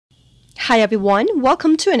Hi everyone,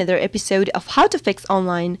 welcome to another episode of How to Fix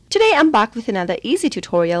Online. Today I'm back with another easy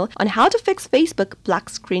tutorial on how to fix Facebook black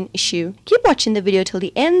screen issue. Keep watching the video till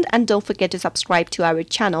the end and don't forget to subscribe to our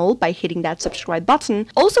channel by hitting that subscribe button.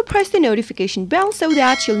 Also press the notification bell so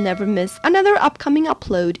that you'll never miss another upcoming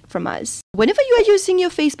upload from us. Whenever you are using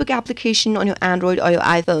your Facebook application on your Android or your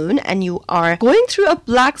iPhone and you are going through a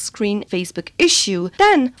black screen Facebook issue,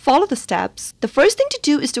 then follow the steps. The first thing to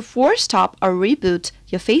do is to force stop or reboot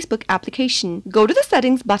your Facebook application. Go to the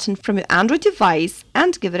settings button from your Android device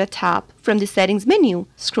and give it a tap. From the settings menu,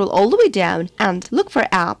 scroll all the way down and look for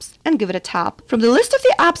apps and give it a tap. From the list of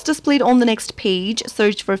the apps displayed on the next page,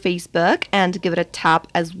 search for Facebook and give it a tap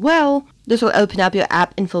as well. This will open up your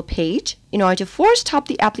app info page. In order to force stop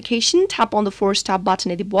the application, tap on the force stop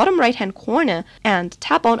button at the bottom right hand corner and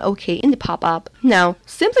tap on OK in the pop-up. Now,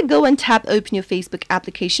 simply go and tap open your Facebook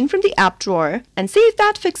application from the app drawer and see if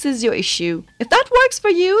that fixes your issue. If that works for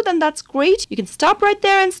you, then that's great. You can stop right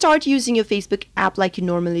there and start using your Facebook app like you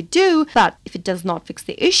normally do. But if it does not fix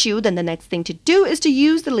the issue, then the next thing to do is to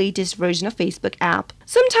use the latest version of Facebook app.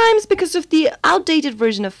 Sometimes because of the outdated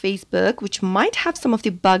version of Facebook, which might have some of the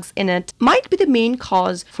bugs in it, might be the main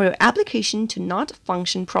cause for your application to not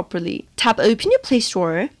function properly. Tap open your Play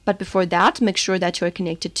Store, but before that, make sure that you are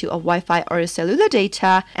connected to a Wi-Fi or a cellular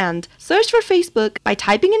data and search for Facebook by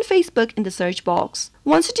typing in Facebook in the search box.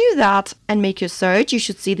 Once you do that and make your search, you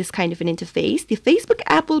should see this kind of an interface. The Facebook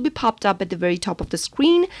app will be popped up at the very top of the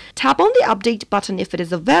screen. Tap on the update button if it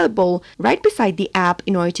is available right beside the app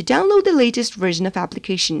in order to download the latest version of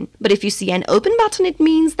application. But if you see an open button, it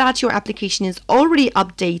means that your application is already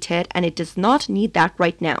updated and it does not need that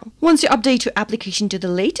right now. Once you update your application to the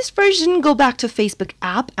latest version, go back to Facebook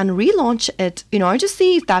app and relaunch it in order to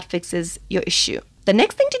see if that fixes your issue. The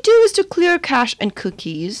next thing to do is to clear cache and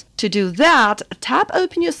cookies. To do that, tap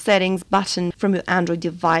open your settings button from your Android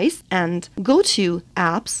device and go to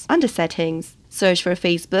apps under settings. Search for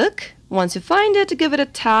Facebook. Once you find it, give it a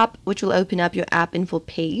tap, which will open up your app info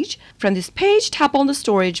page. From this page, tap on the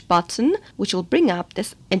storage button, which will bring up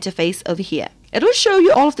this interface over here. It will show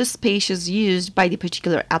you all of the spaces used by the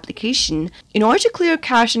particular application. In order to clear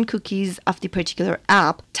cache and cookies of the particular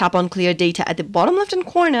app, tap on Clear Data at the bottom left-hand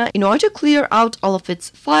corner in order to clear out all of its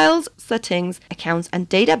files, settings, accounts, and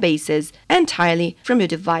databases entirely from your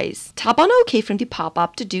device. Tap on OK from the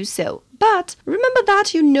pop-up to do so. But remember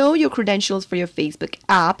that you know your credentials for your Facebook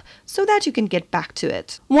app so that you can get back to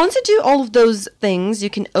it. Once you do all of those things, you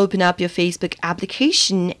can open up your Facebook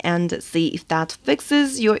application and see if that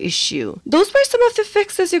fixes your issue. Those were some of the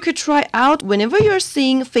fixes you could try out whenever you're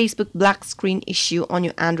seeing Facebook black screen issue on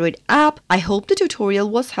your Android app. I hope the tutorial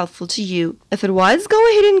was helpful to you. If it was, go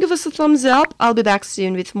ahead and give us a thumbs up. I'll be back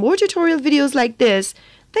soon with more tutorial videos like this.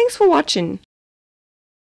 Thanks for watching.